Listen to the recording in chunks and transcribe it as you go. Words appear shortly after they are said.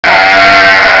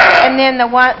then the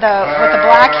one with the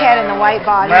black head and the white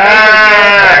body.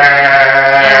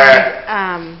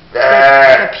 And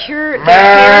the pure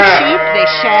sheep, they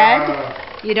shed.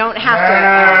 You don't have to.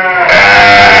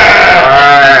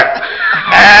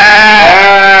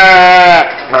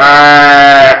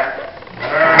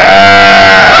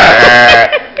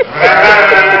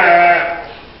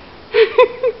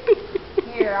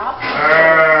 Here,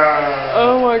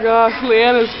 oh my gosh,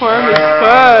 Leanna's farm is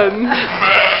fun.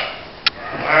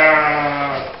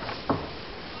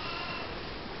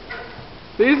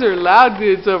 These are loud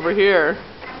dudes over here.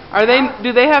 Are they?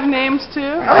 Do they have names too?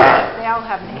 Oh, they all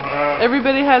have names.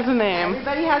 Everybody has a name.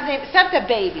 Everybody has names, except the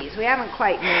babies. We haven't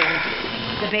quite named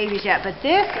the babies yet, but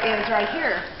this is right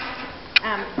here.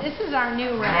 This is our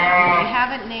new ram. We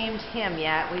haven't named him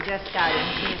yet. We just got him.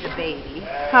 He's a baby.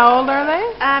 How old are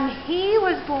they? He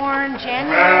was born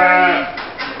January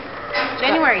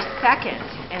 2nd,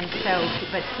 and so,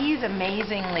 but he's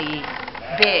amazingly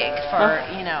big for,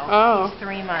 you know, he's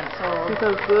 3 months old. He's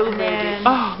a little baby.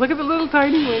 Oh, look at the little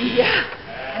tiny one. Yeah.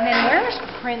 And then where's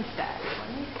Princess?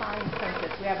 Let me find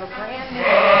Princess. We have a brand new.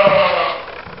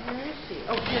 Where is she?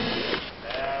 Oh, here she is.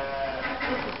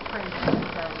 This is Princess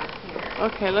over here.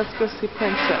 Okay, let's go see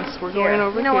Princess. We're going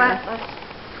over here. You know what?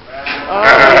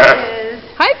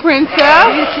 Hi,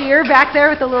 Princess. You see her back there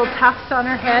with the little tufts on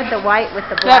her head, the white with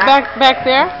the black. That back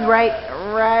there?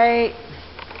 Right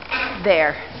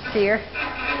there. See her?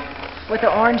 With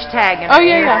the orange tag in her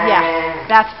ear. Yeah. Yeah,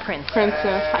 that's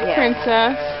Princess. Hi,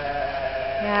 Princess.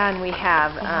 Yeah, and we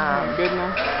have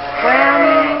goodness.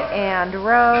 Brownie and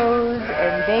Rose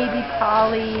and Baby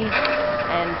Polly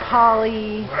and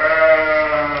Polly.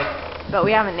 But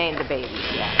we haven't named the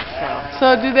babies yet.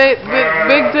 So do they, the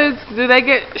big dudes, do they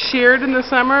get sheared in the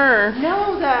summer, or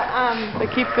no, they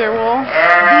keep their wool?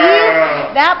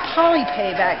 That Polly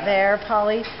Pay back there,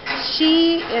 Polly,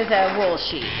 she is a wool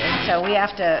sheep, and so we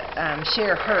have to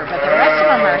shear her. But the rest of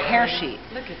them are hair sheep.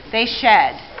 They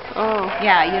shed. Oh.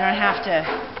 Yeah, you don't have to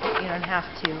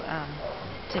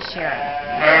shear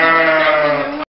them.